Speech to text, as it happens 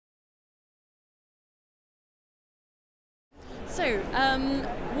So,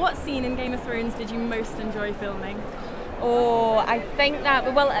 what scene in Game of Thrones did you most enjoy filming? Oh, I think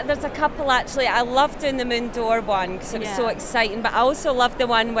that, well, there's a couple actually. I loved doing the Moon Door one because it was so exciting, but I also loved the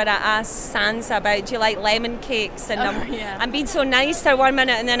one where I asked Sansa about, do you like lemon cakes? And I'm being so nice to her 1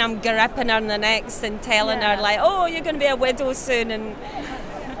 minute and then I'm gripping her in the next and telling her like, oh, you're going to be a widow soon, and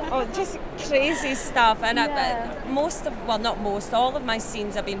just crazy stuff. And all of my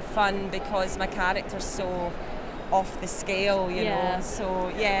scenes have been fun because my character's so off the scale, you know.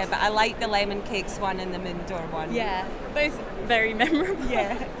 So but I like the lemon cakes one and the Moon Door one. Yeah, both very memorable.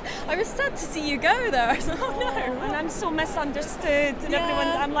 Yeah. I was sad to see you go though. I was like, oh no. And I'm so misunderstood, and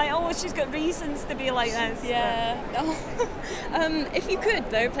I'm like, oh, she's got reasons to be like this. Yeah. If you could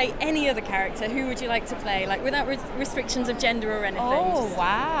though play any other character, who would you like to play? Like without restrictions of gender or anything. Oh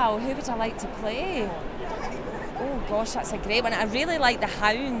wow, who would I like to play? Oh gosh, that's a great one. I really like the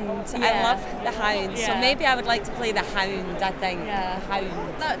Hound. I love the Hound. So maybe I would like to play the Hound, I think. Yeah. The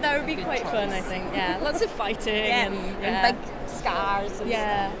Hound. That would be quite fun, I think. Yeah. Lots of fighting and big scars and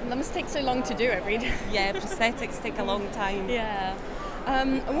stuff. That must take so long to do every day. Yeah, prosthetics take a long time. Yeah.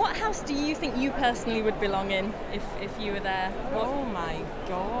 And what house do you think you personally would belong in if you were there? Oh my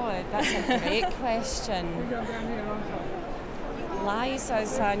God, that's a great question.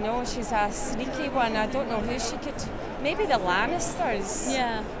 Lysa's, I know she's a sneaky one. I don't know who she could. Maybe the Lannisters.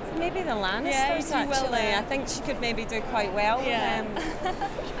 Yeah. Maybe the Lannisters actually. I think she could maybe do quite well with them.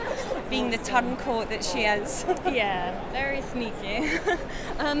 Being the turncoat that she is. Yeah, very sneaky.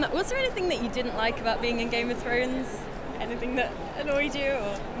 Was there anything that you didn't like about being in Game of Thrones? Anything that annoyed you?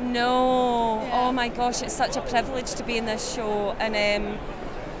 Or? No. Yeah. Oh my gosh, it's such a privilege to be in this show, and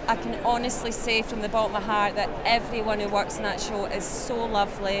I can honestly say from the bottom of my heart that everyone who works in that show is so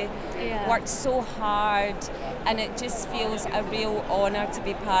lovely, worked so hard, and it just feels a real honour to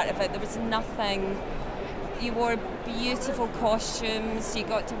be part of it. There was nothing. You wore beautiful costumes, you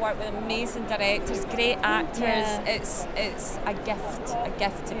got to work with amazing directors, great actors. It's a gift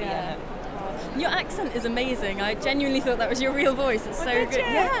to be in it. Your accent is amazing. I genuinely thought that was your real voice. It's so good.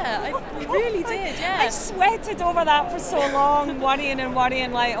 Yeah, I really did. Yeah. I sweated over that for so long, worrying,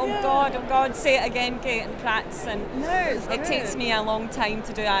 like, oh God, say it again, Kate, and practicing. No, it takes me a long time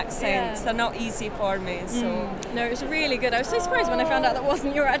to do accents. They're not easy for me. So no, it's really good. I was so surprised when I found out that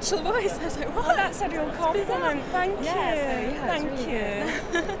wasn't your actual voice. I was like, what? Oh, that's a real compliment. Thank you. Thank you.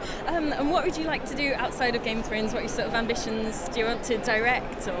 And what would you like to do outside of Game of Thrones? What are your sort of ambitions? Do you want to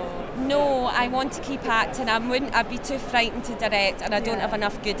direct or? No, I want to keep acting. I'd be too frightened to direct, and I don't have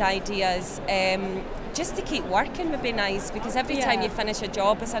enough good ideas. Just to keep working would be nice, because every time you finish a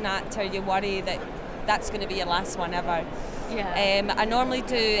job as an actor, you worry that that's going to be your last one ever. Yeah. I normally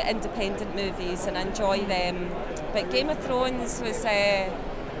do independent movies and enjoy them, but Game of Thrones was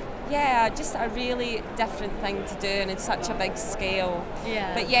just a really different thing to do, and it's such a big scale.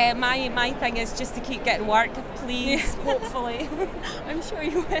 Yeah. But yeah, my thing is just to keep getting work, please, hopefully. I'm sure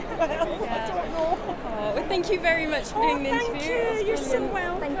you will. Well, I don't know. Well, thank you very much for doing the interview. Thank you. You're so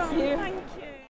welcome. Thank you. Thank you.